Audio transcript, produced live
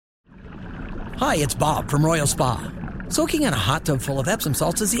Hi, it's Bob from Royal Spa. Soaking in a hot tub full of Epsom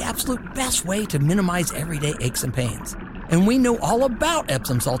salts is the absolute best way to minimize everyday aches and pains. And we know all about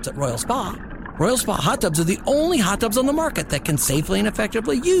Epsom salts at Royal Spa. Royal Spa hot tubs are the only hot tubs on the market that can safely and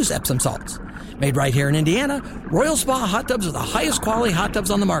effectively use Epsom salts. Made right here in Indiana, Royal Spa hot tubs are the highest quality hot tubs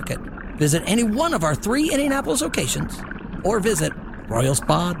on the market. Visit any one of our 3 Indianapolis locations or visit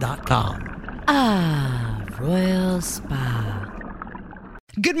royalspa.com. Ah, Royal Spa.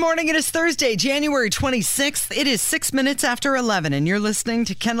 Good morning. It is Thursday, January 26th. It is 6 minutes after 11, and you're listening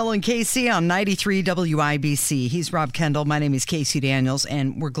to Kendall and Casey on 93 WIBC. He's Rob Kendall. My name is Casey Daniels,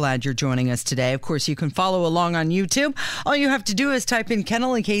 and we're glad you're joining us today. Of course, you can follow along on YouTube. All you have to do is type in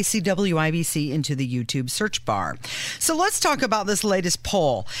Kendall and Casey WIBC into the YouTube search bar. So let's talk about this latest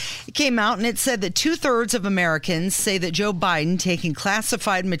poll. It came out, and it said that 2/3 of Americans say that Joe Biden taking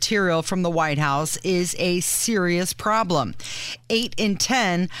classified material from the White House is a serious problem. 8 in 10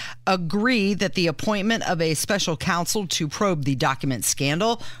 agree that the appointment of a special counsel to probe the document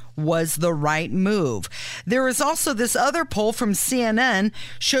scandal was the right move. There is also this other poll from CNN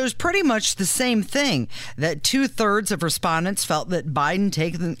shows pretty much the same thing, that 2/3 of respondents felt that Biden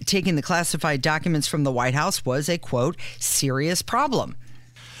taking the classified documents from the White House was a, quote, serious problem.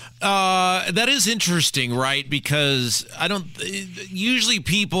 That is interesting, right? Because usually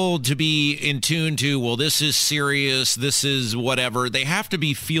people to be in tune to, well, this is serious, this is whatever, they have to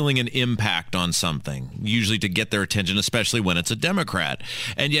be feeling an impact on something, usually to get their attention, especially when it's a Democrat.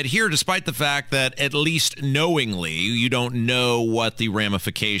 And yet here, despite the fact that at least knowingly, you don't know what the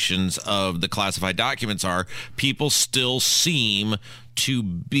ramifications of the classified documents are, people still seem to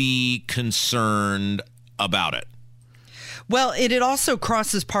be concerned about it. Well, it also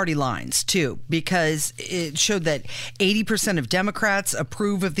crosses party lines, too, because it showed that 80% of Democrats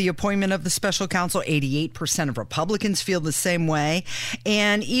approve of the appointment of the special counsel. 88% of Republicans feel the same way.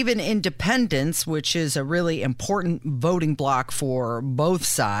 And even independents, which is a really important voting bloc for both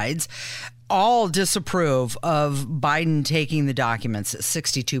sides, all disapprove of Biden taking the documents at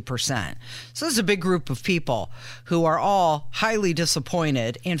 62%. So there's a big group of people who are all highly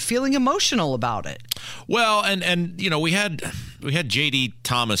disappointed and feeling emotional about it. Well, and you know, we had J.D.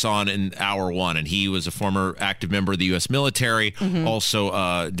 Thomas on in hour one, and he was a former active member of the U.S. military,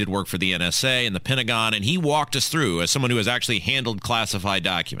 also did work for the NSA and the Pentagon, and he walked us through, as someone who has actually handled classified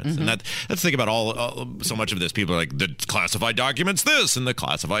documents. And let's think about so much of this. People are like, the classified documents this and the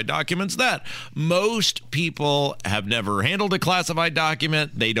classified documents that. Most people have never handled a classified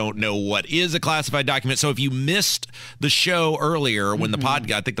document. They don't know what is a classified document. So if you missed the show earlier when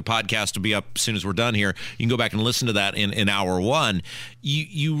I think the podcast will be up as soon as we're done here, you can go back and listen to that in hour one.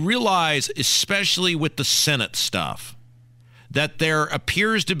 You realize, especially with the Senate stuff, that there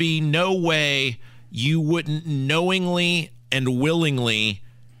appears to be no way you wouldn't knowingly and willingly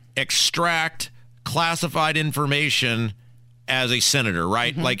extract classified information as a senator,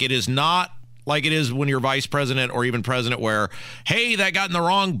 right? Like, it is not like it is when you're vice president or even president where, hey, that got in the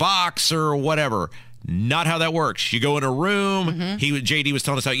wrong box or whatever. Not how that works. You go in a room. JD was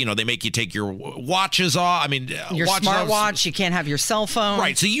telling us how, they make you take your watches off. I mean, your smartwatch. You can't have your cell phone.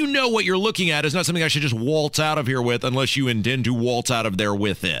 Right. So you know what you're looking at is not something I should just waltz out of here with unless you intend to waltz out of there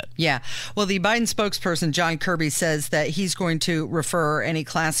with it. Yeah. Well, the Biden spokesperson, John Kirby, says that he's going to refer any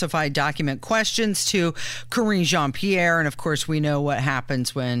classified document questions to Karine Jean-Pierre. And of course, we know what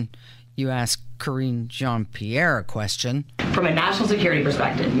happens when you ask Karine Jean-Pierre a question. From a national security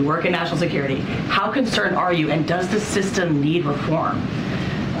perspective, you work in national security, how concerned are you, and does the system need reform?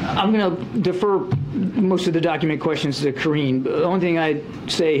 I'm going to defer most of the document questions to Karine. The only thing I'd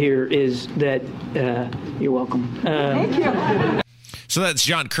say here is that you're welcome. Thank you. So that's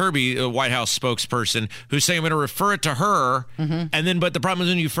John Kirby, a White House spokesperson, who's saying I'm going to refer it to her, but the problem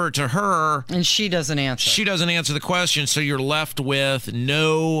is when you refer it to her, and she doesn't answer. She doesn't answer the question, so you're left with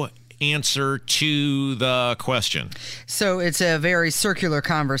no answer to the question. So it's a very circular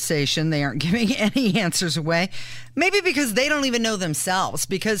conversation. They aren't giving any answers away. Maybe because they don't even know themselves.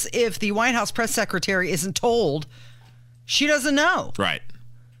 Because if the White House press secretary isn't told, she doesn't know. Right.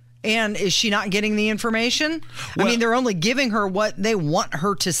 And is she not getting the information? Well, I mean, they're only giving her what they want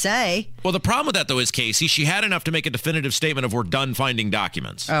her to say. Well, the problem with that, though, is, Casey, she had enough to make a definitive statement of we're done finding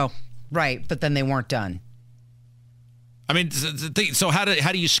documents. Oh, right. But then they weren't done. I mean, so how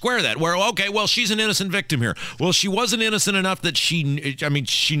do you square that? Where, okay, well, she's an innocent victim here. Well, she wasn't innocent enough that she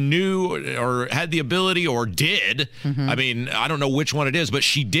knew or had the ability or did. I mean, I don't know which one it is, but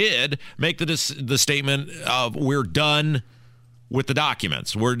she did make the statement of we're done with the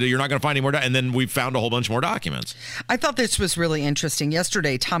documents. You're not going to find any more. And then we found a whole bunch more documents. I thought this was really interesting.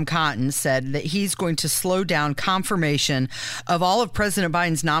 Yesterday, Tom Cotton said that he's going to slow down confirmation of all of President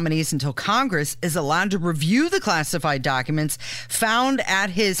Biden's nominees until Congress is allowed to review the classified documents found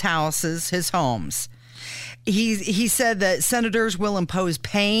at his homes. He said that senators will impose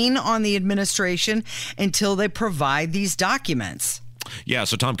pain on the administration until they provide these documents. Yeah,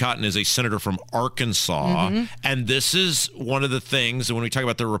 so Tom Cotton is a senator from Arkansas, and this is one of the things when we talk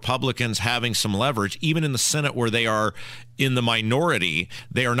about the Republicans having some leverage, even in the Senate where they are in the minority,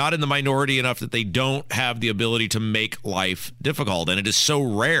 they are not in the minority enough that they don't have the ability to make life difficult. And it is so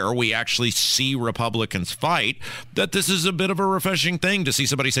rare we actually see Republicans fight that this is a bit of a refreshing thing to see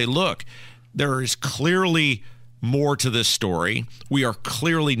somebody say, look, there is clearly more to this story. We are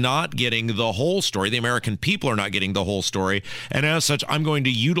clearly not getting the whole story. The American people are not getting the whole story. And as such, I'm going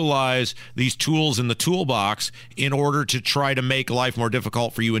to utilize these tools in the toolbox in order to try to make life more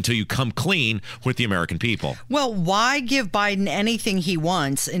difficult for you until you come clean with the American people. Well, why give Biden anything he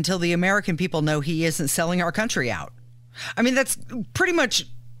wants until the American people know he isn't selling our country out? I mean, that's pretty much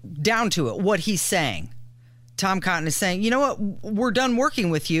down to it, what he's saying. Tom Cotton is saying, you know what, we're done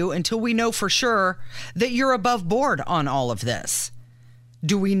working with you until we know for sure that you're above board on all of this.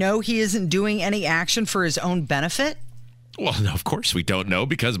 Do we know he isn't doing any action for his own benefit? Well, no, of course we don't know,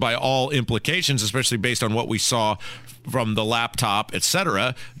 because by all implications, especially based on what we saw from the laptop,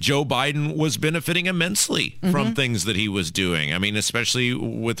 etc., Joe Biden was benefiting immensely from things that he was doing. I mean, especially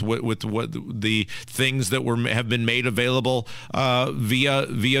with what the things that have been made available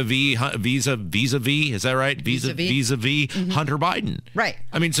vis-a-vis, is that right? Vis-a-vis Hunter Biden. Right.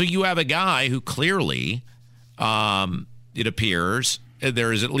 I mean, so you have a guy who clearly, it appears,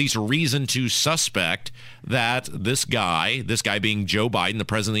 there is at least reason to suspect that this guy being Joe Biden, the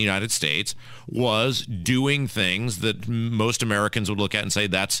president of the United States, was doing things that most Americans would look at and say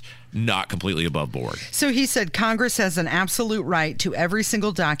that's not completely above board. So he said Congress has an absolute right to every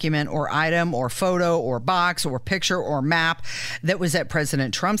single document or item or photo or box or picture or map that was at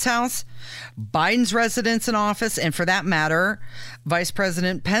President Trump's house, Biden's residence and office, and for that matter, Vice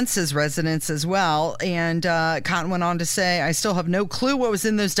President Pence's residence as well. And Cotton went on to say, I still have no clue what was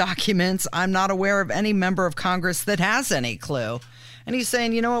in those documents. I'm not aware of any member of Congress that has any clue. And he's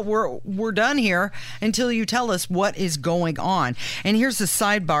saying, you know what, we're done here until you tell us what is going on. And here's a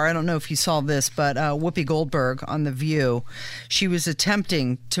sidebar. I don't know if you saw this, but Whoopi Goldberg on The View, she was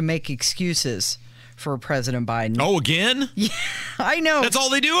attempting to make excuses for President Biden. Oh, again? Yeah, I know. That's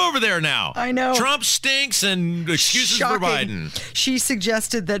all they do over there now. I know. Trump stinks and excuses for Biden. She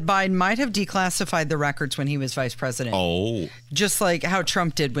suggested that Biden might have declassified the records when he was vice president. Oh. Just like how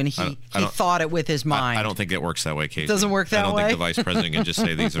Trump did when he thought it with his mind. I don't think it works that way, Casey. Doesn't work that way? I don't think the vice president can just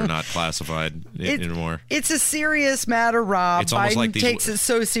say these are not classified anymore. It's a serious matter, Rob. Biden takes it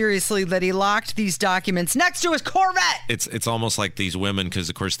so seriously that he locked these documents next to his Corvette. It's almost like these women, because,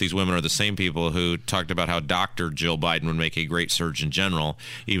 of course, these women are the same people who talked about how Dr. Jill Biden would make a great surgeon general,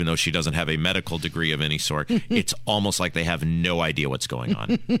 even though she doesn't have a medical degree of any sort. It's almost like they have no idea what's going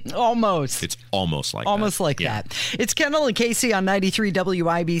on. Almost. It's almost like that. It's Kendall and Casey on 93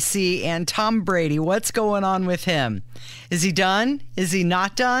 WIBC, and Tom Brady. What's going on with him? Is he done? Is he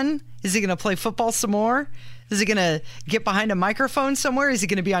not done? Is he going to play football some more? Is he going to get behind a microphone somewhere? Is he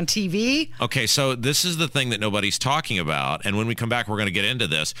going to be on TV? Okay, so this is the thing that nobody's talking about. And when we come back, we're going to get into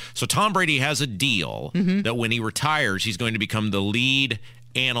this. So Tom Brady has a deal that when he retires, he's going to become the lead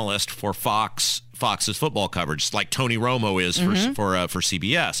analyst for Fox's football coverage, like Tony Romo is for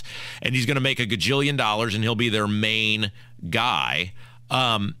CBS. And he's going to make $1 gajillion, and he'll be their main guy.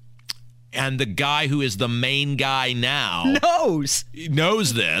 And the guy who is the main guy now knows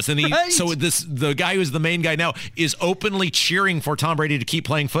this, and the guy who is the main guy now is openly cheering for Tom Brady to keep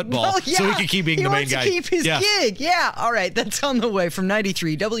playing football, so he can keep being the main guy. He wants to keep his gig. Yeah. All right, that's on the way from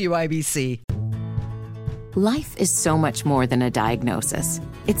 93 WIBC. Life is so much more than a diagnosis.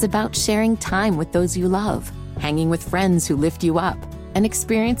 It's about sharing time with those you love, hanging with friends who lift you up, and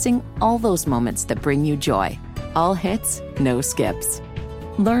experiencing all those moments that bring you joy. All hits, no skips.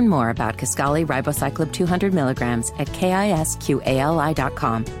 Learn more about Kisqali Ribociclib 200 milligrams at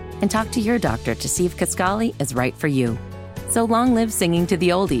KISQALI.com and talk to your doctor to see if Kisqali is right for you. So long live singing to the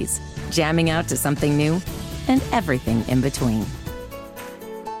oldies, jamming out to something new, and everything in between.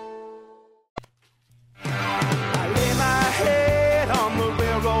 I lay my head on the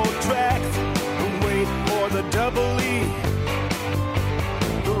railroad tracks and wait for the double E.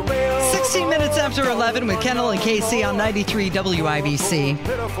 16 minutes after 11 with Kendall and Casey on 93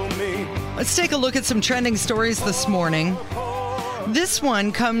 WIBC. Let's take a look at some trending stories this morning. This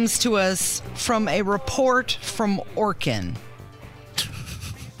one comes to us from a report from Orkin.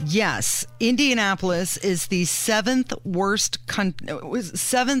 Yes, Indianapolis is the seventh worst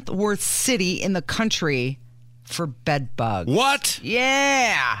city in the country for bed bugs. What?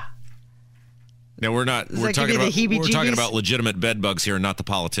 Yeah. No, we're not. We're talking about legitimate bed bugs here, not the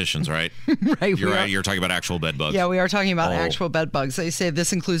politicians, right? Right. You're right. You're talking about actual bed bugs. Yeah, we are talking about actual bed bugs. They say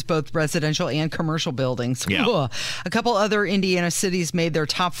this includes both residential and commercial buildings. Yeah. Ugh. A couple other Indiana cities made their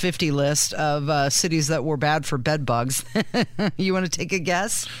top 50 list of cities that were bad for bed bugs. You want to take a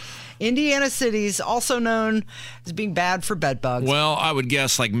guess? Indiana cities, also known as being bad for bed bugs. Well, I would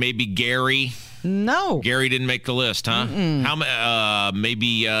guess like maybe Gary. No. Gary didn't make the list, huh?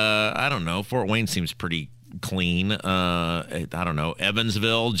 Maybe I don't know. Fort Wayne seems pretty clean. I don't know.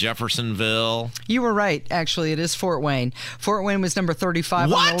 Evansville, Jeffersonville. You were right. Actually, it is Fort Wayne. Fort Wayne was number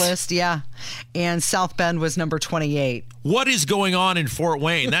 35 on the list. Yeah. And South Bend was number 28. What is going on in Fort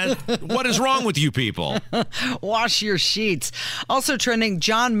Wayne? What is wrong with you people? Wash your sheets. Also trending,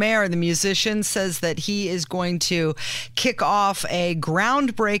 John Mayer, the musician, says that he is going to kick off a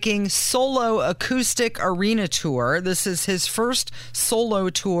groundbreaking solo acoustic arena tour. This is his first solo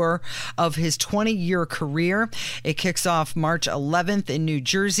tour of his 20-year career. It kicks off March 11th in New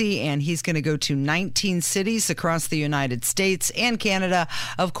Jersey, and he's going to go to 19 cities across the United States and Canada.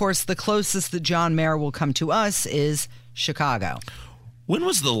 Of course, the closest that John Mayer will come to us is Chicago. When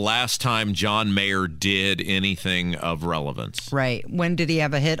was the last time John Mayer did anything of relevance? Right. When did he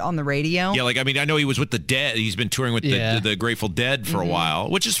have a hit on the radio? Yeah, I know he was with the Dead. He's been touring with the Grateful Dead for a while,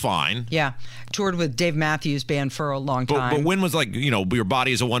 which is fine. Yeah. Toured with Dave Matthews Band for a long time. But when was your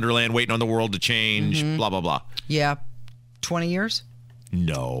body is a wonderland, waiting on the world to change, blah, blah, blah. Yeah. 20 years?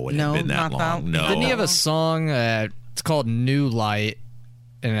 No, it hasn't been that long. No. Didn't he have a song, it's called New Light?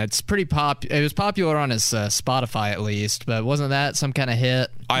 And it's pretty it was popular on his Spotify at least, but wasn't that some kind of hit?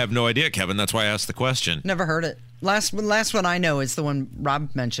 I have no idea, Kevin. That's why I asked the question. Never heard it. Last one I know is the one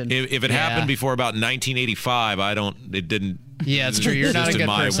Rob mentioned. If it happened before about 1985, it didn't. Yeah, it's true. You're not a good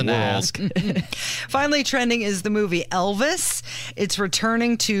person to ask. Finally trending is the movie Elvis. It's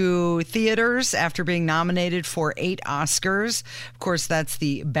returning to theaters after being nominated for 8 Oscars. Of course, that's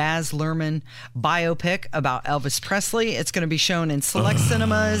the Baz Luhrmann biopic about Elvis Presley. It's going to be shown in select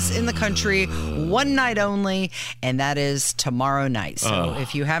cinemas in the country, one night only, and that is tomorrow night. So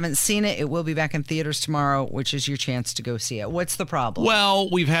if you haven't seen it, it will be back in theaters tomorrow, which is your chance to go see it. What's the problem? Well,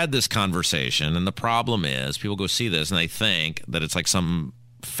 we've had this conversation, and the problem is people go see this and they think that it's like some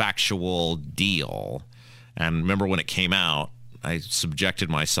factual deal. And remember when it came out, I subjected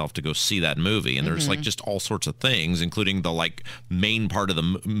myself to go see that movie, and there's like just all sorts of things, including the main part of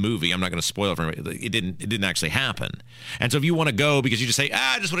the movie. I'm not going to spoil it for anybody. It didn't actually happen. And so if you want to go because you just say,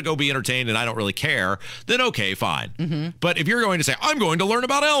 I just want to go be entertained and I don't really care, then okay, fine. But if you're going to say, I'm going to learn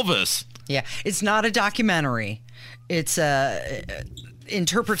about Elvis. Yeah, it's not a documentary. It's a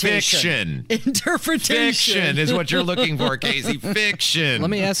interpretation. Fiction is what you're looking for, Casey. Fiction. Let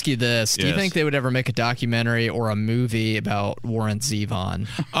me ask you this. Do you Yes. think they would ever make a documentary or a movie about Warren Zevon?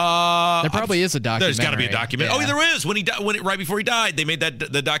 There probably is a documentary. There's got to be a documentary. Yeah. Oh, there is. Right before he died, they made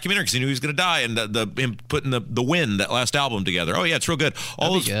the documentary because he knew he was going to die, and him putting the Wind, that last album, together. Oh yeah, it's real good.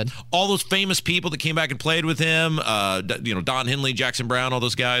 All those famous people that came back and played with him. Don Henley, Jackson Brown, all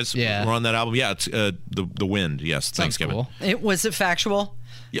those guys were on that album. Yeah, it's the Wind. Yes, thanks, Kevin. Cool. Was it factual?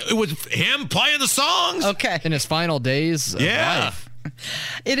 Yeah, it was him playing the songs. Okay. In his final days of life.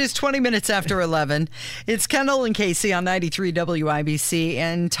 It is 20 minutes after 11. It's Kendall and Casey on 93 WIBC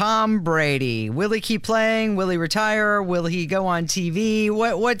and Tom Brady. Will he keep playing? Will he retire? Will he go on TV?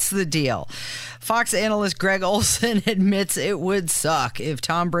 What's the deal? Fox analyst Greg Olson admits it would suck if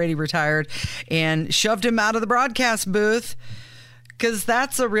Tom Brady retired and shoved him out of the broadcast booth, because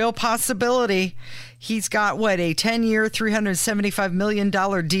that's a real possibility. He's got, a 10-year, $375 million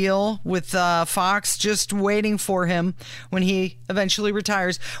deal with Fox just waiting for him when he eventually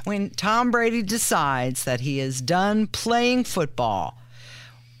retires. When Tom Brady decides that he is done playing football,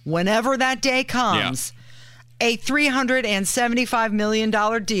 whenever that day comes, a $375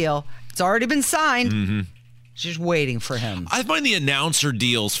 million deal, it's already been signed, just waiting for him. I find the announcer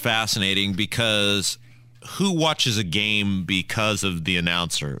deals fascinating because who watches a game because of the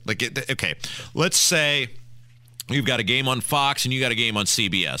announcer? Okay, let's say you've got a game on Fox and you got a game on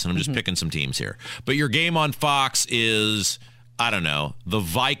CBS, and I'm just picking some teams here. But your game on Fox is, I don't know, the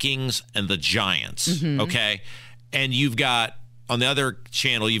Vikings and the Giants, okay? And you've got, on the other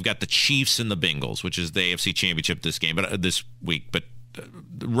channel, you've got the Chiefs and the Bengals, which is the AFC Championship this week, but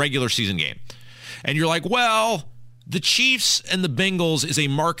regular season game. And you're like, well, the Chiefs and the Bengals is a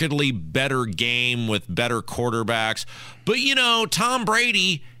markedly better game with better quarterbacks. But, Tom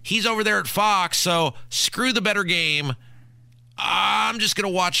Brady, he's over there at Fox, so screw the better game. I'm just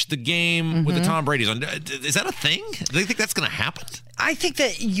going to watch the game with the Tom Brady's on. Is that a thing? Do they think that's going to happen? I think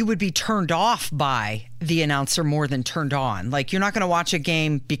that you would be turned off by the announcer more than turned on. Like, you're not going to watch a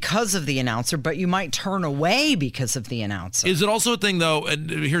game because of the announcer, but you might turn away because of the announcer. Is it also a thing, though, and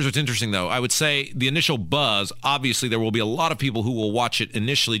here's what's interesting, though. I would say the initial buzz, obviously there will be a lot of people who will watch it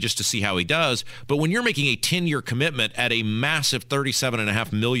initially just to see how he does, but when you're making a 10-year commitment at a massive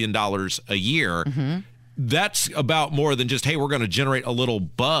 $37.5 million a year, that's about more than just, hey, we're going to generate a little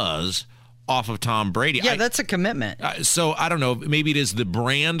buzz off of Tom Brady. Yeah, that's a commitment. So I don't know. Maybe it is the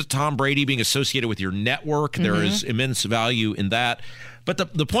brand Tom Brady being associated with your network. There is immense value in that. But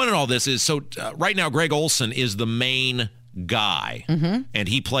the point in all this is, so right now, Greg Olson is the main guy. And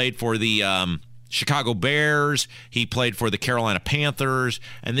he played for the Chicago Bears. He played for the Carolina Panthers.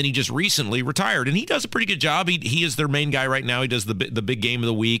 And then he just recently retired. And he does a pretty good job. He is their main guy right now. He does the big game of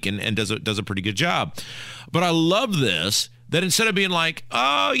the week and does a pretty good job. But I love this. That instead of being like,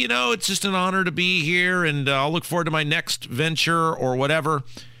 oh, it's just an honor to be here and I'll look forward to my next venture or whatever,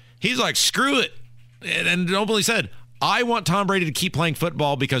 he's like, screw it. And openly said, I want Tom Brady to keep playing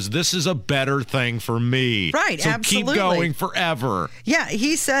football because this is a better thing for me. Right, so absolutely. Keep going forever. Yeah,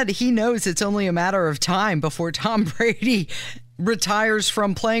 he said he knows it's only a matter of time before Tom Brady retires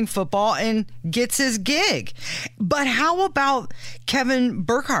from playing football and gets his gig. But how about Kevin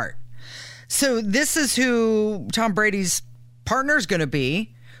Burkhardt? So this is who Tom Brady's partner's going to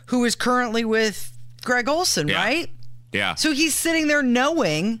be, who is currently with Greg Olson, right? Yeah. So he's sitting there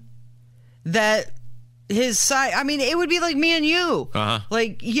knowing that his side, I mean, it would be like me and you.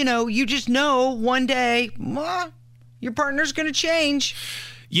 Like, you just know one day, your partner's going to change.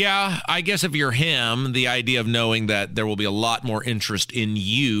 Yeah, I guess if you're him, the idea of knowing that there will be a lot more interest in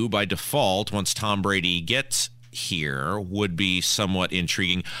you by default once Tom Brady gets here would be somewhat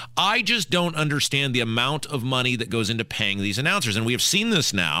intriguing. I just don't understand the amount of money that goes into paying these announcers. And we have seen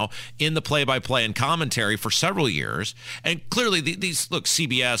this now in the play-by-play and commentary for several years. And clearly these, look,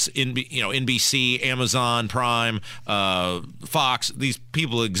 CBS, NBC, Amazon Prime, Fox, these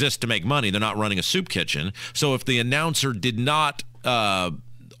people exist to make money. They're not running a soup kitchen. So if the announcer did not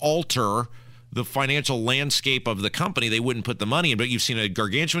alter the financial landscape of the company, they wouldn't put the money in. But you've seen a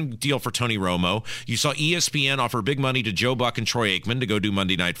gargantuan deal for Tony Romo. You saw ESPN offer big money to Joe Buck and Troy Aikman to go do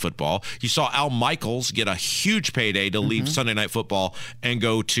Monday Night Football. You saw Al Michaels get a huge payday to leave Sunday Night Football and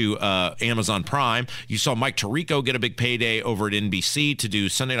go to Amazon Prime. You saw Mike Tirico get a big payday over at NBC to do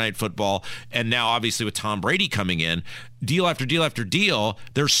Sunday Night Football. And now, obviously, with Tom Brady coming in, deal after deal after deal,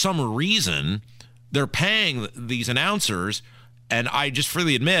 there's some reason they're paying these announcers. And I just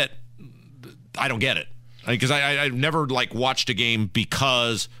freely admit, I don't get it, because I've never watched a game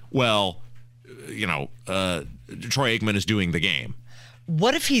because, Troy Aikman is doing the game.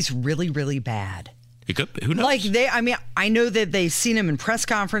 What if he's really, really bad? He could. Who knows? I know that they've seen him in press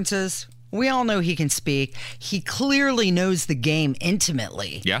conferences. We all know he can speak. He clearly knows the game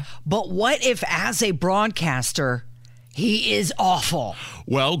intimately. Yeah. But what if, as a broadcaster, he is awful?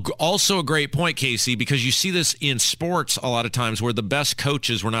 Well, also a great point, Casey, because you see this in sports a lot of times where the best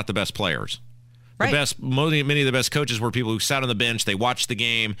coaches were not the best players. Right. Many of the best coaches were people who sat on the bench, they watched the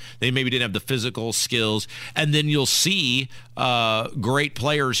game, they maybe didn't have the physical skills, and then you'll see great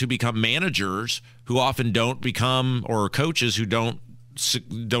players who become managers who often don't become, or coaches who don't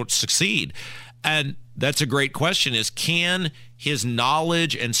succeed. And that's a great question, is can his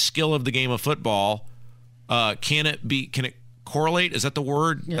knowledge and skill of the game of football, can it correlate? Is that the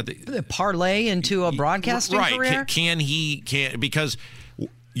word? Parlay into a broadcasting career? Can because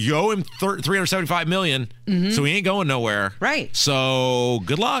you owe him $375 million, so he ain't going nowhere. Right. So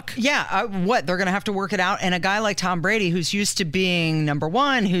good luck. Yeah. They're going to have to work it out. And a guy like Tom Brady, who's used to being number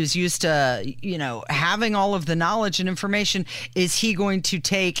one, who's used to, having all of the knowledge and information, is he going to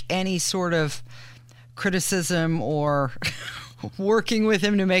take any sort of criticism or working with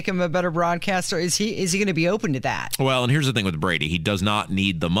him to make him a better broadcaster? Is he going to be open to that? Well, and here's the thing with Brady. He does not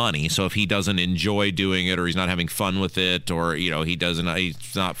need the money. So if he doesn't enjoy doing it, or he's not having fun with it, or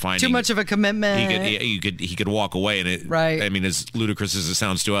he's not finding too much of a commitment, he could walk away. And right. I mean, as ludicrous as it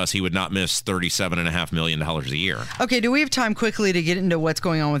sounds to us, he would not miss $37.5 million a year. Okay, do we have time quickly to get into what's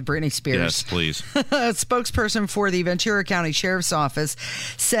going on with Britney Spears? Yes, please. A spokesperson for the Ventura County Sheriff's Office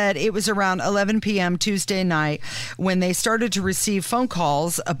said it was around 11 p.m. Tuesday night when they started to receive phone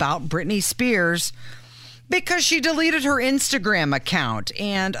calls about Britney Spears because she deleted her Instagram account,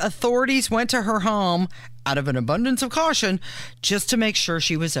 and authorities went to her home out of an abundance of caution just to make sure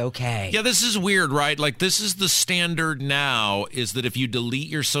she was okay. Yeah, this is weird, right? This is the standard now, is that if you delete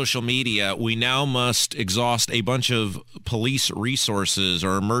your social media, we now must exhaust a bunch of police resources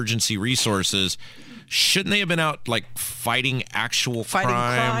or emergency resources shouldn't they have been out like fighting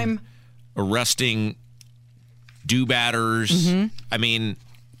crime, arresting do-batters? I mean,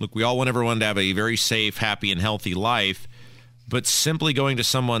 look, we all want everyone to have a very safe, happy, and healthy life, but simply going to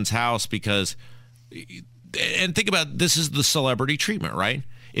someone's house because, and think about, this is the celebrity treatment, right?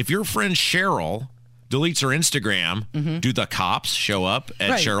 If your friend Cheryl deletes her Instagram, do the cops show up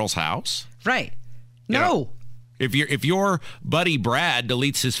at Cheryl's house? Right. You No. know, if your buddy Brad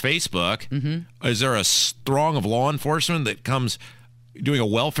deletes his Facebook, is there a throng of law enforcement that comes doing a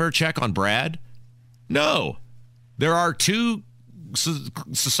welfare check on Brad? No. There are two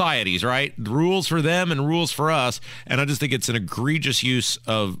societies, right? Rules for them and rules for us. And I just think it's an egregious use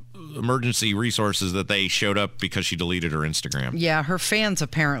of emergency resources that they showed up because she deleted her Instagram. Yeah, her fans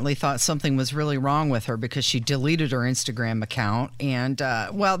apparently thought something was really wrong with her because she deleted her Instagram account. And,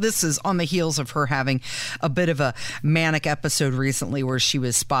 well, this is on the heels of her having a bit of a manic episode recently where she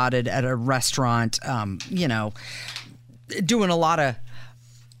was spotted at a restaurant, doing a lot of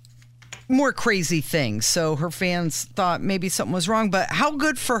more crazy things. So her fans thought maybe something was wrong, but how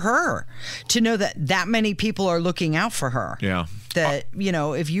good for her to know that many people are looking out for her. Yeah. That,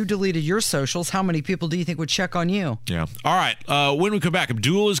 if you deleted your socials, how many people do you think would check on you? Yeah. All right. When we come back,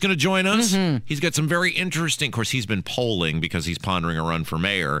 Abdul is going to join us. He's got some very interesting, of course, he's been polling because he's pondering a run for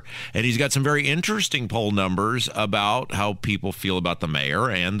mayor. And he's got some very interesting poll numbers about how people feel about the mayor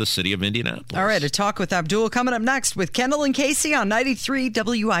and the city of Indianapolis. All right. A talk with Abdul coming up next with Kendall and Casey on 93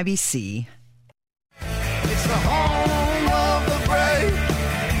 WIBC. It's the home of the brave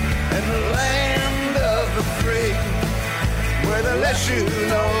and the land of the free, where the less you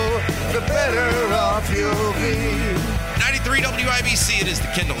know, the better off you'll be. 93 WIBC, it is the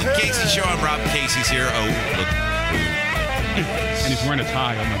Kendall and Casey Show. I'm Rob. Casey's here. Oh, look. And he's wearing a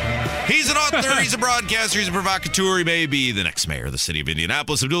tie. Oh, my God. He's an author, he's a broadcaster, he's a provocateur. He may be the next mayor of the city of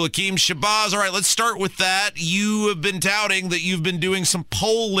Indianapolis, Abdul Hakim Shabazz. All right, let's start with that. You have been touting that you've been doing some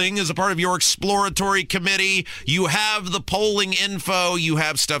polling as a part of your exploratory committee. You have the polling info. You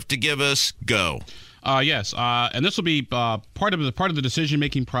have stuff to give us. Go. Yes, and this will be part of the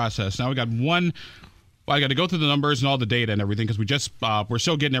decision-making process. Now we got I got to go through the numbers and all the data and everything because we're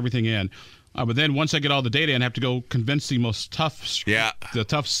still getting everything in. But then once I get all the data in, I have to go convince the most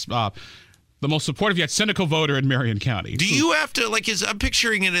the most supportive yet cynical voter in Marion County. Do you have to, I'm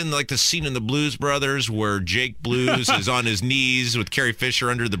picturing it in the scene in the Blues Brothers where Jake Blues is on his knees with Carrie Fisher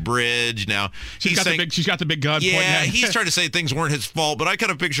under the bridge. Now she's got the big gun. Yeah, he's trying to say things weren't his fault, but I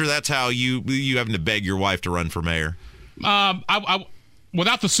kind of picture that's how you having to beg your wife to run for mayor.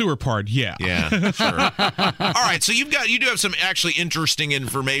 Without the sewer part, yeah. Yeah, sure. All right, so you do have some actually interesting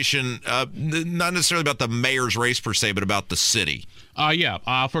information, not necessarily about the mayor's race per se, but about the city.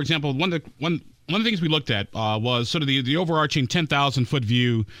 For example, one of the things we looked at was sort of the overarching 10,000-foot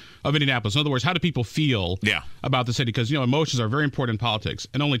view of Indianapolis. In other words, how do people feel about the city? Because, emotions are very important in politics.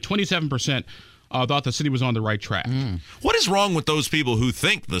 And only 27% thought the city was on the right track. What is wrong with those people who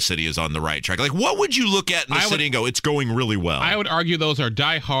think the city is on the right track? What would you look at in the city and go, it's going really well? I would argue those are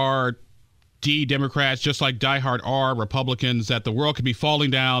diehard D Democrats, just like diehard R Republicans, that the world could be falling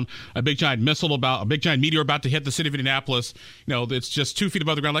down, a big giant meteor about to hit the city of Indianapolis. It's just 2 feet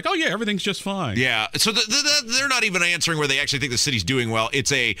above the ground, like, oh yeah, everything's just fine. Yeah. So they're not even answering where they actually think the city's doing well. It's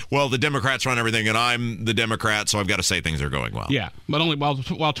the Democrats run everything, and I'm the Democrat, so I've got to say things are going well. Yeah, but only while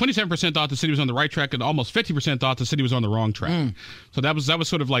 27% thought the city was on the right track, and almost 50% thought the city was on the wrong track. So that was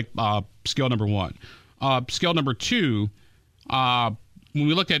sort of like scale number one. Scale number two, when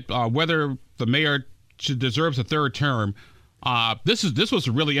we look at whether the mayor deserves a third term, this was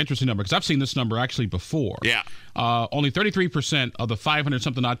a really interesting number because I've seen this number actually before. Yeah. Only 33% of the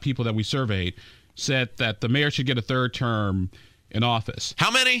 500-something odd people that we surveyed said that the mayor should get a third term in office. How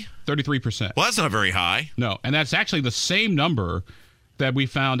many? 33%. Well, that's not very high. No, and that's actually the same number that we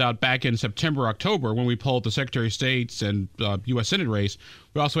found out back in September, October when we polled the Secretary of State's and U.S. Senate race.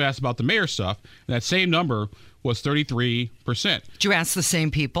 We also asked about the mayor stuff, and that same number was 33%. Did you ask the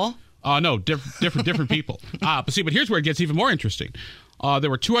same people? No, different people. But here's where it gets even more interesting. There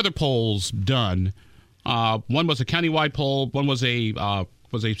were two other polls done. One was a countywide poll. One was a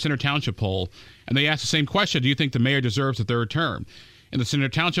Center Township poll, and they asked the same question: do you think the mayor deserves a third term? In the Center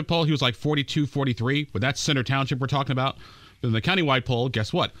Township poll, he was like 42, 43, but that's Center Township we're talking about. But in the countywide poll,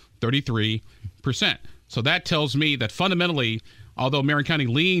 guess what? 33%. So that tells me that fundamentally, although Marion County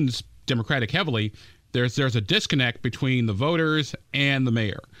leans Democratic heavily, there's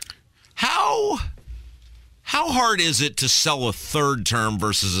How hard is it to sell a third term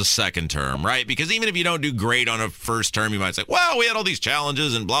versus a second term, right? Because even if you don't do great on a first term, you might say, well, we had all these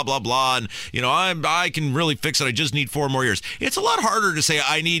challenges and blah, blah, blah. And, I can really fix it. I just need 4 more years. It's a lot harder to say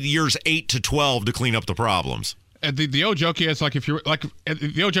I need years 8 to 12 to clean up the problems. And the old joke is if you're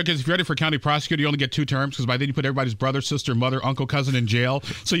ready for county prosecutor, you only get 2 terms because by then you put everybody's brother, sister, mother, uncle, cousin in jail.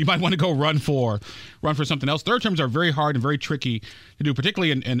 So you might want to go run for something else. Third terms are very hard and very tricky to do,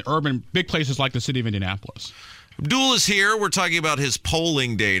 particularly in urban big places like the city of Indianapolis. Abdul is here. We're talking about his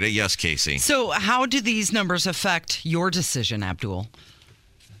polling data. Yes, Casey. So how do these numbers affect your decision, Abdul?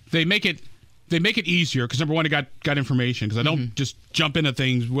 They make it easier because number one, I got information because I don't just jump into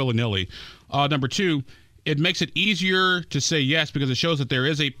things willy-nilly. Number two, it makes it easier to say yes because it shows that there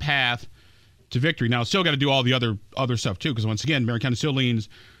is a path to victory. Now, still got to do all the other stuff too, because once again, Marion County still leans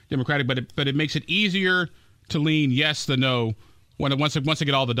Democratic, but it makes it easier to lean yes than no once they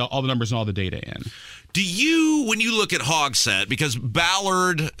get all the numbers and all the data in. Do you, when you look at Hogsett, because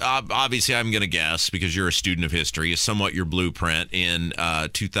Ballard, obviously I'm going to guess, because you're a student of history, is somewhat your blueprint in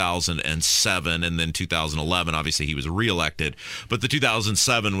 2007 and then 2011. Obviously he was reelected, but the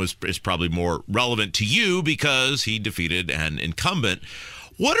 2007 is probably more relevant to you because he defeated an incumbent.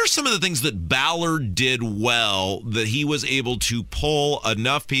 What are some of the things that Ballard did well that he was able to pull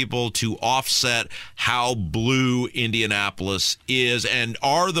enough people to offset how blue Indianapolis is? And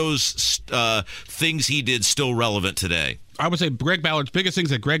are those things he did still relevant today? I would say Greg Ballard's biggest thing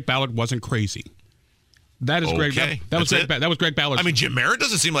is that Greg Ballard wasn't crazy. That is okay. That was Greg Ballard. I mean, Jim Merritt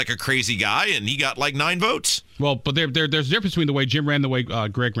doesn't seem like a crazy guy, and he got like 9 votes. Well, but there's a difference between the way Jim ran and the way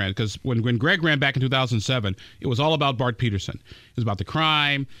Greg ran. Because when Greg ran back in 2007, it was all about Bart Peterson. It was about the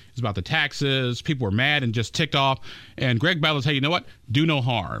crime. It was about the taxes. People were mad and just ticked off. And Greg Ballard said, you know what? Do no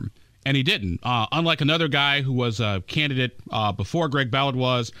harm. And he didn't. Unlike another guy who was a candidate before Greg Ballard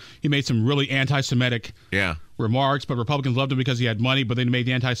was, he made some really anti-Semitic remarks, but Republicans loved him because he had money, but they made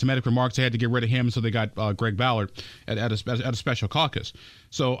the anti-Semitic remarks. They had to get rid of him, so they got Greg Ballard at a special caucus.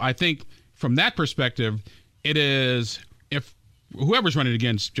 So I think from that perspective, it is, if whoever's running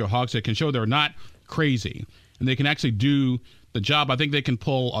against Joe Hogsett can show they're not crazy and they can actually do the job, I think they can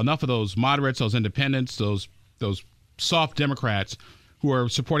pull enough of those moderates, those independents, those soft Democrats who are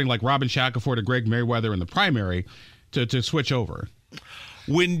supporting like Robin Shackelford or Greg Merriweather in the primary to switch over.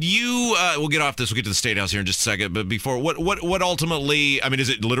 When you, we'll get off this, we'll get to the State House here in just a second, but before, what ultimately, I mean, is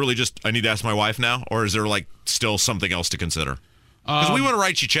it literally just, I need to ask my wife now, or is there like still something else to consider? Because we want to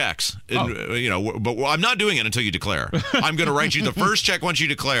write you checks, and, but I'm not doing it until you declare. I'm going to write you the first check once you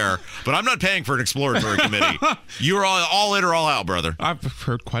declare, but I'm not paying for an exploratory committee. You're all in or all out, brother. I've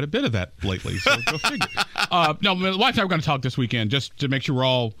heard quite a bit of that lately, so go figure. No, my wife and I are going to talk this weekend just to make sure we're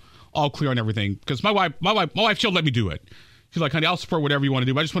all clear on everything. Because my wife, she'll let me do it. She's like, honey, I'll support whatever you want to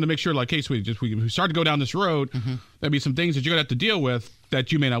do. But I just want to make sure, like, hey, sweetie, we start to go down this road, there'll be some things that you're going to have to deal with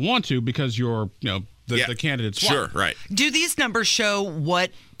that you may not want to because you're, the candidate's sure, right. Do these numbers show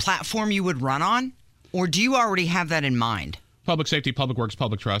what platform you would run on, or do you already have that in mind? Public safety, public works,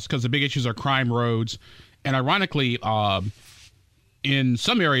 public trust, because the big issues are crime, roads, and ironically, in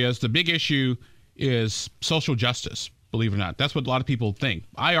some areas, the big issue is social justice. Believe it or not, that's what a lot of people think.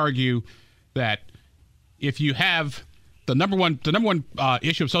 I argue that if you have the number one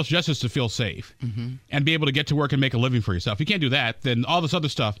issue of social justice is to feel safe and be able to get to work and make a living for yourself. If you can't do that, then all this other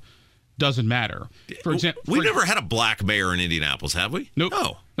stuff doesn't matter. For example, we've never had a black mayor in Indianapolis, have we? Nope.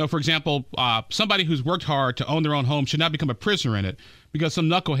 No. For example, somebody who's worked hard to own their own home should not become a prisoner in it because some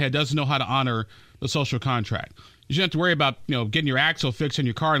knucklehead doesn't know how to honor the social contract. You shouldn't have to worry about getting your axle fixed in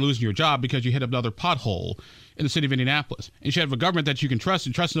your car and losing your job because you hit another pothole in the city of Indianapolis. And you should have a government that you can trust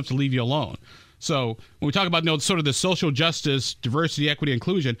and trust enough to leave you alone. So when we talk about sort of the social justice, diversity, equity,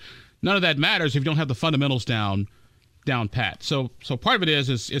 inclusion, none of that matters if you don't have the fundamentals down pat. So part of it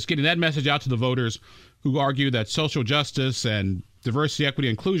is getting that message out to the voters who argue that social justice and diversity, equity,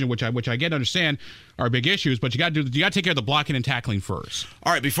 inclusion, which I get and understand are big issues, but you got to take care of the blocking and tackling first.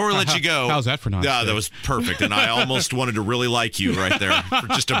 All right, before we let you go, how's that for nonsense? Yeah, that was perfect, and I almost wanted to really like you right there for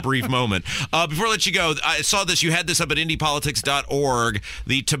just a brief moment. Before I let you go, I saw this. You had this up at indypolitics.org.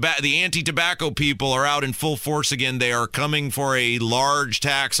 The anti-tobacco people are out in full force again. They are coming for a large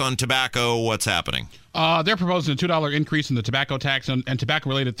tax on tobacco. What's happening? They're proposing a $2 increase in the tobacco tax and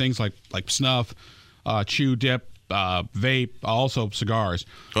tobacco-related things like snuff, chew dip, vape, also cigars.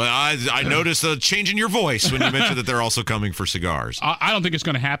 Well, I noticed a change in your voice when you mentioned that they're also coming for cigars. I don't think it's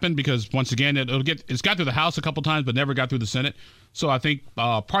going to happen because once again, it's got through the House a couple times, but never got through the Senate. So I think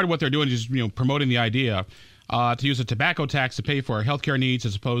part of what they're doing is promoting the idea to use a tobacco tax to pay for our healthcare needs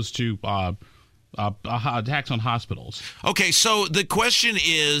as opposed to a tax on hospitals. Okay, so the question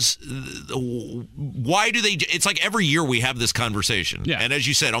is, why do they? It's like every year we have this conversation, and as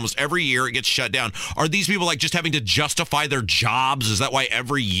you said, almost every year it gets shut down. Are these people like just having to justify their jobs? Is that why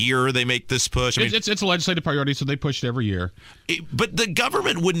every year they make this push? I mean, it's a legislative priority, so they push it every year. But the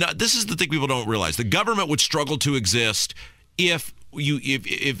government would not. This is the thing people don't realize: the government would struggle to exist if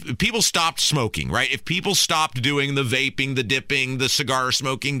people stopped smoking, right? If people stopped doing the vaping, the dipping, the cigar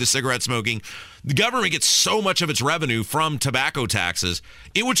smoking, the cigarette smoking, the government gets so much of its revenue from tobacco taxes,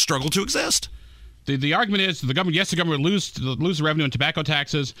 it would struggle to exist. The argument is the government would lose the revenue in tobacco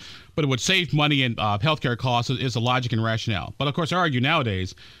taxes, but it would save money in healthcare costs is the logic and rationale. But of course, I argue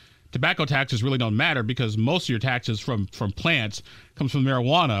nowadays, tobacco taxes really don't matter because most of your taxes from plants comes from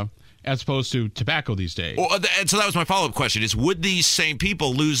marijuana, as opposed to tobacco these days. Well, and so that was my follow-up question is, would these same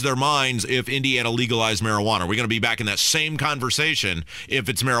people lose their minds if Indiana legalized marijuana? Are we going to be back in that same conversation if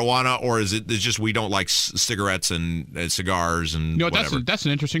it's marijuana, or is it just we don't like cigarettes and cigars and whatever? That's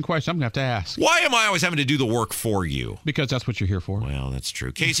an interesting question. I'm going to have to ask. Why am I always having to do the work for you? Because that's what you're here for. Well, that's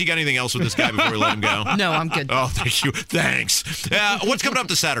true. Casey, got anything else with this guy before we let him go? No, I'm good. Oh, thank you. Thanks. What's coming up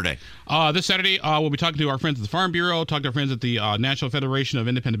this Saturday? This Saturday, we'll be talking to our friends at the Farm Bureau, talking to our friends at the National Federation of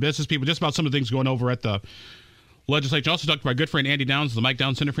Independent Business People, just about some of the things going over at the legislature. Also talked to my good friend Andy Downs, the Mike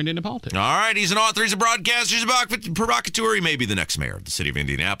Downs Center for Indiana Politics. All right, he's an author, he's a broadcaster, he's a provocateur. He may be the next mayor of the city of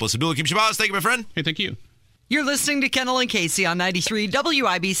Indianapolis. Abdullah Kim Shabazz, thank you, my friend. Hey, thank you. You're listening to Kendall and Casey on 93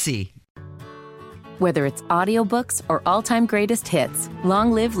 WIBC. Whether it's audiobooks or all-time greatest hits,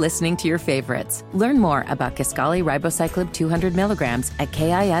 long live listening to your favorites. Learn more about Kisqali Ribociclib 200 milligrams at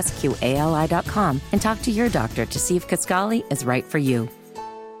KISQALI.com and talk to your doctor to see if Kisqali is right for you.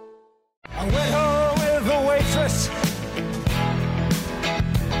 I went home with the waitress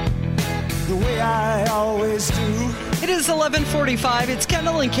the way I always do. It is 11:45. It's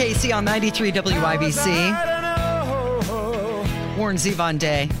Kendall and Casey on 93 WIBC. Warren Zevon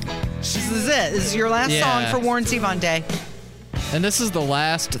Day. This is it. This is your last song for Warren Zevon Day. And this is the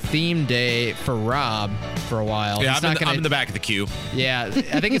last theme day for Rob for a while. Yeah, I'm in the back of the queue. Yeah,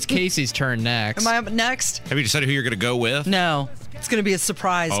 I think it's Casey's turn next. Am I up next? Have you decided who you're going to go with? No. It's going to be a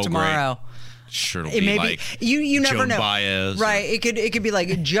surprise tomorrow. Great. Sure, It may like be. You never Joan know. Baez, right? It could be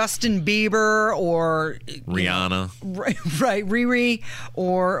like Justin Bieber or Rihanna, right? Riri,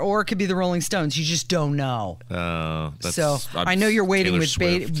 or it could be the Rolling Stones. You just don't know. I know you're waiting with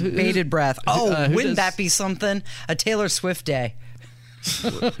bated breath. Oh, wouldn't that be something? A Taylor Swift day.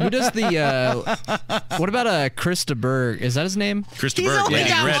 Who does the? What about Krista Berg? Is that his name? Krista He's Berg. only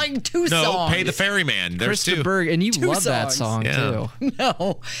got like two songs. No, Pay the Ferryman. There's Krista two. Berg, and you love songs. that song too.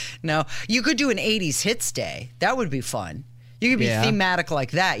 No. You could do an '80s hits day. That would be fun. You could be thematic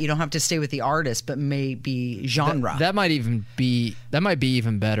like that. You don't have to stay with the artist, but maybe genre. That might be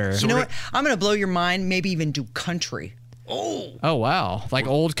even better. You know what? I'm going to blow your mind. Maybe even do country. Oh wow! Like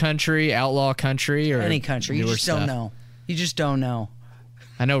old country, outlaw country, or any country. You just don't know. You just don't know.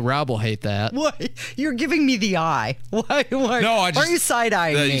 I know Rob will hate that. What? You're giving me the eye. Why? No, why are you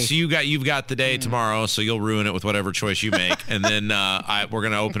side-eyeing me? So you've got the day tomorrow, so you'll ruin it with whatever choice you make, and then we're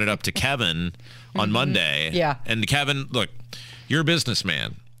going to open it up to Kevin on Monday. Yeah. And Kevin, look, you're a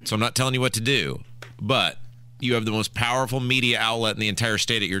businessman, so I'm not telling you what to do, but you have the most powerful media outlet in the entire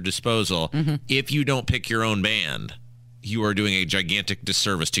state at your disposal. Mm-hmm. If you don't pick your own band, you are doing a gigantic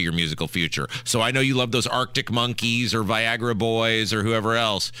disservice to your musical future. So I know you love those Arctic Monkeys or Viagra Boys or whoever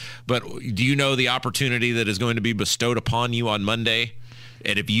else, but do you know the opportunity that is going to be bestowed upon you on Monday?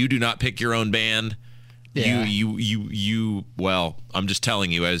 And if you do not pick your own band, well, I'm just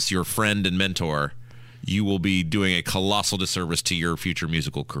telling you as your friend and mentor, you will be doing a colossal disservice to your future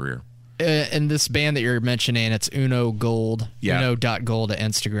musical career. And this band that you're mentioning, it's Uno Gold. Yeah. Uno.gold at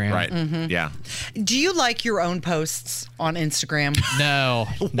Instagram. Right. Mm-hmm. Yeah. Do you like your own posts on Instagram? No.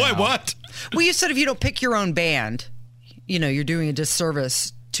 What? Well, you said if you don't pick your own band, you're doing a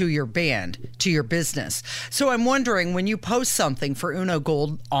disservice to your band, to your business. So I'm wondering, when you post something for Uno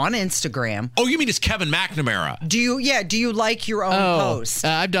Gold on Instagram. Oh, you mean it's Kevin McNamara? Do you like your own post?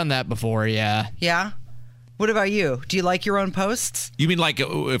 I've done that before, yeah. Yeah? What about you? Do you like your own posts? You mean like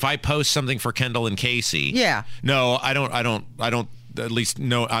if I post something for Kendall and Casey? Yeah. No, I don't. At least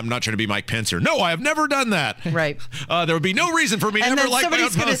no. I'm not trying to be Mike Pence. No, I have never done that. Right. There would be no reason for me to ever like my own post. And then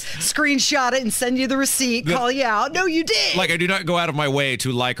somebody's going to screenshot it and send you the receipt, call you out. No, you did. Like, I do not go out of my way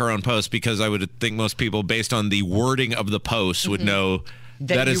to like our own post because I would think most people, based on the wording of the post, would know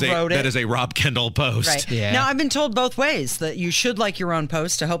that is a Rob Kendall post. Right. Yeah. Now, I've been told both ways that you should like your own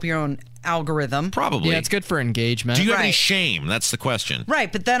post to help your own algorithm. Probably. Yeah, it's good for engagement. Do you have any shame? That's the question.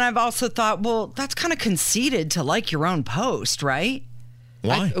 Right, but then I've also thought, well, that's kind of conceited to like your own post, right?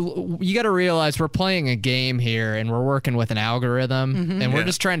 Why? You got to realize we're playing a game here, and we're working with an algorithm, and we're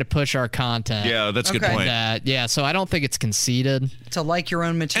just trying to push our content. Yeah, that's a good point. So I don't think it's conceited. To like your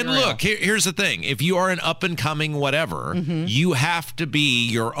own material. And look, here's the thing. If you are an up-and-coming whatever, you have to be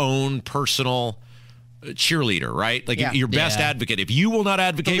your own personal cheerleader, right? Like your best advocate. If you will not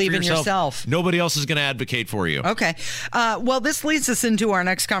advocate Believe for in yourself, nobody else is going to advocate for you. Okay. Well, this leads us into our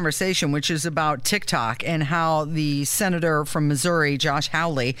next conversation, which is about TikTok and how the senator from Missouri, Josh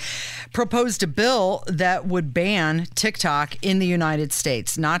Hawley, proposed a bill that would ban TikTok in the United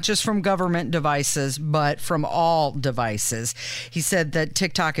States, not just from government devices, but from all devices. He said that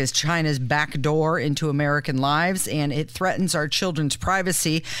TikTok is China's backdoor into American lives, and it threatens our children's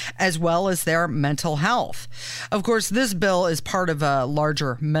privacy as well as their mental health. Of course, this bill is part of a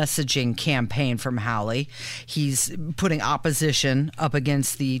larger messaging campaign from Hawley. He's putting opposition up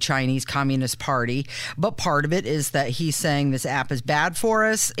against the Chinese Communist Party, but part of it is that he's saying this app is bad for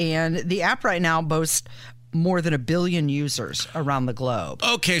us, and the app right now boasts more than 1 billion users around the globe.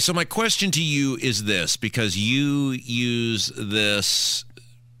 Okay, so my question to you is this, because you use this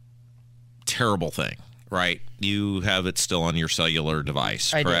terrible thing, right? You have it still on your cellular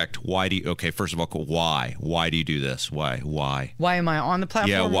device, correct? Why do you, okay, first of all, why? Why do you do this? Why? Why am I on the platform?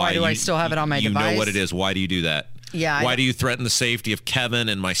 Yeah, why do I still have it on my device? You know what it is. Why do you do that? Yeah. Why do you threaten the safety of Kevin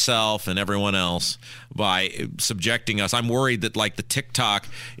and myself and everyone else by subjecting us? I'm worried that like the TikTok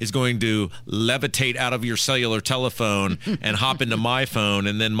is going to levitate out of your cellular telephone and hop into my phone,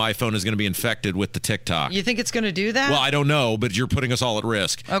 and then my phone is going to be infected with the TikTok. You think it's going to do that? Well, I don't know, but you're putting us all at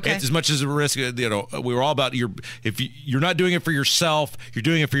risk. Okay. It's as much as a risk, we were all about if you're not doing it for yourself, you're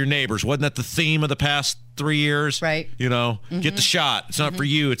doing it for your neighbors. Wasn't that the theme of the past 3 years? Right. Get the shot. It's not for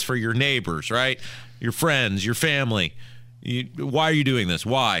you. It's for your neighbors, right? Your friends, your family. Why are you doing this?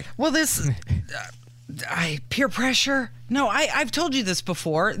 Why? Well, this peer pressure. No, I've told you this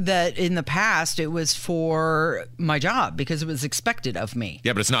before, that in the past it was for my job because it was expected of me.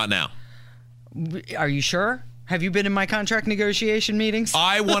 Yeah, but it's not now. Are you sure? Have you been in my contract negotiation meetings?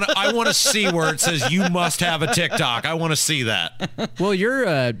 I want to see where it says you must have a TikTok. I want to see that. Well,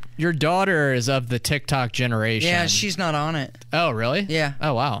 your daughter is of the TikTok generation. Yeah, she's not on it. Oh, really? Yeah.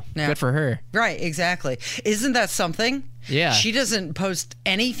 Oh, wow. Yeah. Good for her. Right, exactly. Isn't that something? Yeah. She doesn't post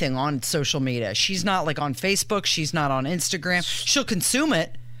anything on social media. She's not like on Facebook. She's not on Instagram. She'll consume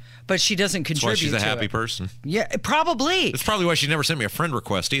it, but she doesn't contribute to it. That's why she's a happy person. Yeah, probably. That's probably why she never sent me a friend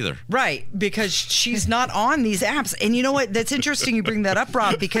request either. Right, because she's not on these apps. And you know what? That's interesting you bring that up,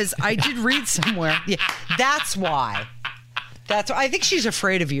 Rob, because I did read somewhere. Yeah, that's why. I think she's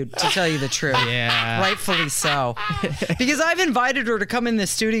afraid of you, to tell you the truth. Yeah. Rightfully so. Because I've invited her to come in the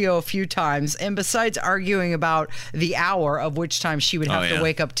studio a few times, and besides arguing about the hour of which time she would have to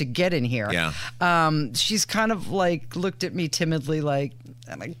wake up to get in here, she's kind of like looked at me timidly like,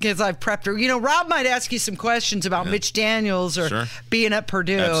 because I've prepped her. Rob might ask you some questions about Mitch Daniels or being at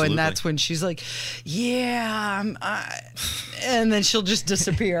Purdue, and that's when she's like, and then she'll just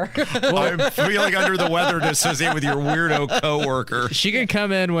disappear. I'm feeling under the weather to associate with your weirdo coworker. She can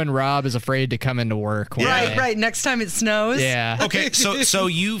come in when Rob is afraid to come into work. Right. Next time it snows. Yeah. Okay, so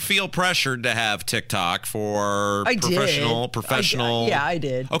you feel pressured to have TikTok for professional. Yeah, I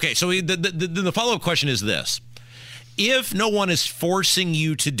did. Okay, so the follow-up question is this. If no one is forcing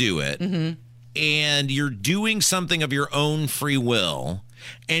you to do it, and you're doing something of your own free will,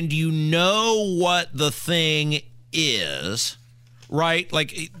 and you know what the thing is, right?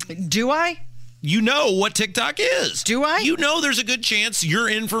 Like, do I? You know what TikTok is. Do I? You know there's a good chance your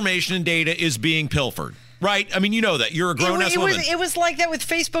information and data is being pilfered. Right? I mean, you know that. You're a grown-ass woman. It was like that with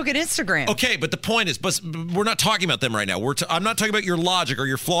Facebook and Instagram. Okay, but the point is, we're not talking about them right now. I'm not talking about your logic or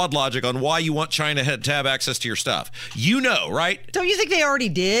your flawed logic on why you want China to have access to your stuff. You know, right? Don't you think they already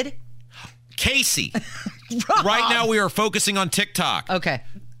did? Casey, right now we are focusing on TikTok. Okay.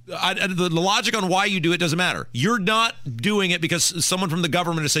 The logic on why you do it doesn't matter. You're not doing it because someone from the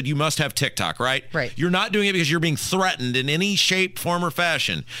government has said you must have TikTok, right? Right. You're not doing it because you're being threatened in any shape, form, or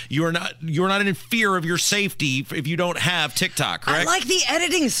fashion. You're not in fear of your safety if you don't have TikTok, correct? I like the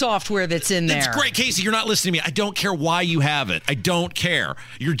editing software that's in there. It's great, Casey. You're not listening to me. I don't care why you have it. I don't care.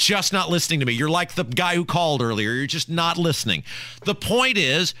 You're just not listening to me. You're like the guy who called earlier. You're just not listening. The point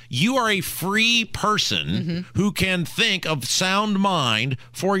is, you are a free person who can think of sound mind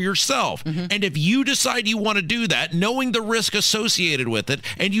for yourself. And if you decide you want to do that, knowing the risk associated with it,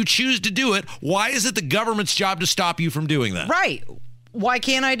 and you choose to do it, why is it the government's job to stop you from doing that? Right. Why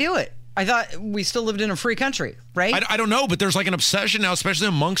can't I do it? I thought we still lived in a free country, right? I don't know, but there's like an obsession now, especially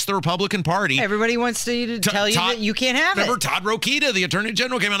amongst the Republican Party. Everybody wants to tell you that you can't have remember it. Todd Rokita, the Attorney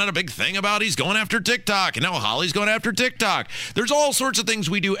General, came out on a big thing about he's going after TikTok, and now Holly's going after TikTok. There's all sorts of things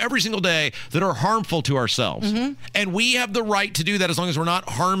we do every single day that are harmful to ourselves. And we have the right to do that as long as we're not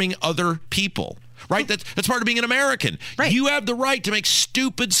harming other people. Right? That's part of being an American. Right. You have the right to make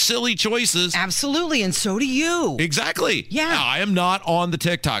stupid, silly choices. Absolutely, and so do you. Exactly. Yeah. Now, I am not on the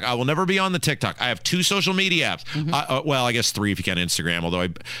TikTok. I will never be on the TikTok. I have 2 social media apps. Well, I guess 3 if you count Instagram, although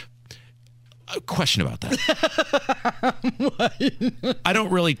a question about that. I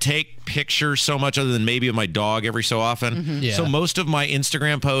don't really take pictures so much other than maybe of my dog every so often. Yeah. So most of my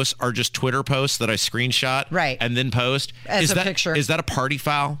Instagram posts are just Twitter posts that I screenshot and then post. As a picture. Is that a party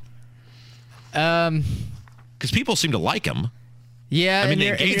foul? Because people seem to like them. Yeah, I mean, they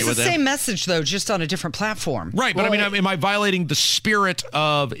it's engage the with same them. message, though, just on a different platform. Right, but am I violating the spirit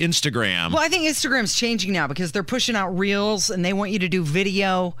of Instagram? Well, I think Instagram's changing now because they're pushing out Reels, and they want you to do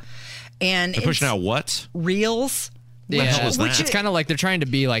video. And They're pushing out what? Reels. What the hell is that? It's kind of like they're trying to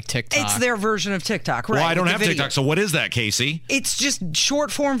be like TikTok. It's their version of TikTok, right? Well, I don't with have the video. TikTok, so what is that, Casey? It's just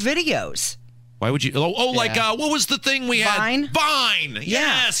short-form videos. Why would you? Like what was the thing we had? Vine? Vine.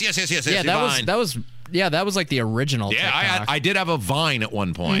 Yeah. Yes. Yeah, that was like the original. Yeah, TikTok. I did have a Vine at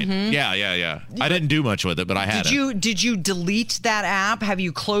one point. Yeah. I didn't do much with it, but I had it. Did you delete that app? Have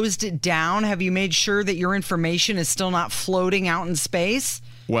you closed it down? Have you made sure that your information is still not floating out in space?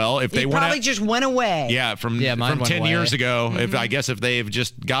 Well, if they probably just went away. Yeah, from mine went 10 away. years ago. I guess if they've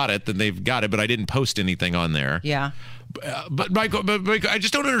just got it, then they've got it. But I didn't post anything on there. Yeah. But Michael, I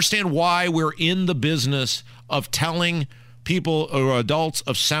just don't understand why we're in the business of telling people or adults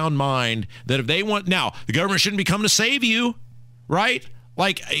of sound mind that if they want, now the government shouldn't be coming to save you, right?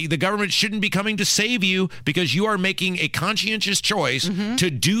 Like the government shouldn't be coming to save you because you are making a conscientious choice to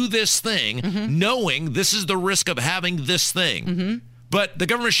do this thing, knowing this is the risk of having this thing. But the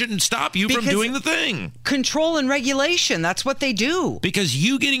government shouldn't stop you from doing the thing. Control and regulation, that's what they do. Because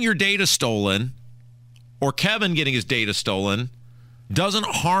you getting your data stolen or Kevin getting his data stolen doesn't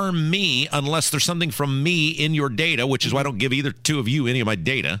harm me unless there's something from me in your data, which is why I don't give either two of you any of my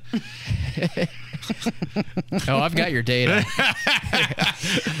data. Oh, I've got your data.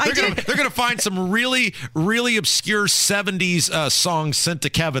 They're gonna find some really, really obscure 70s songs sent to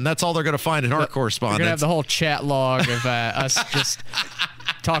Kevin. That's all they're gonna find in our correspondence. We're gonna have the whole chat log of us just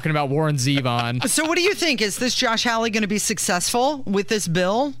talking about Warren Zevon. So what do you think? Is this Josh Hawley going to be successful with this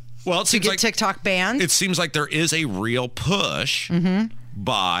bill? Well, it seems like TikTok banned. It seems like there is a real push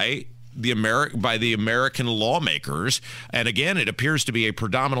by the American lawmakers, and again, it appears to be a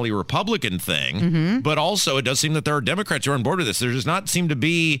predominantly Republican thing. But also, it does seem that there are Democrats who are on board with this. There does not seem to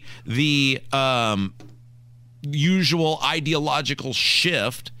be the usual ideological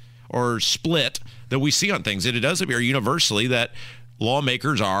shift or split that we see on things. It does appear universally that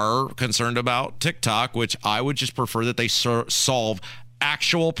lawmakers are concerned about TikTok, which I would just prefer that they solve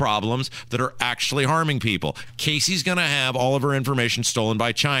actual problems that are actually harming people. Casey's going to have all of her information stolen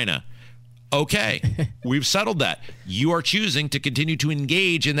by China. Okay, we've settled that. You are choosing to continue to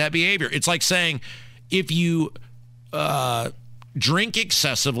engage in that behavior. It's like saying if you drink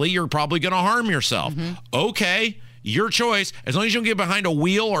excessively, you're probably going to harm yourself. Okay, your choice. As long as you don't get behind a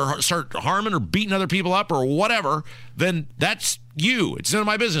wheel or start harming or beating other people up or whatever, then that's you. It's none of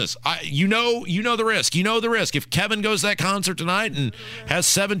my business. You know the risk. You know the risk. If Kevin goes to that concert tonight and has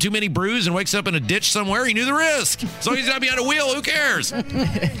 7 too many brews and wakes up in a ditch somewhere, he knew the risk. As long as he's not behind a wheel, who cares?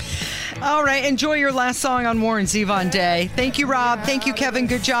 All right. Enjoy your last song on Warren Zevon Day. Thank you, Rob. Thank you, Kevin.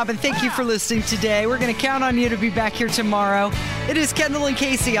 Good job. And thank you for listening today. We're going to count on you to be back here tomorrow. It is Kendall and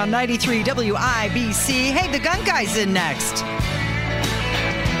Casey on 93 WIBC. Hey, the gun guy's in next.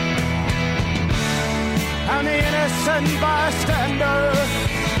 I'm the innocent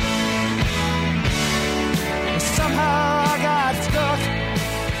bystander.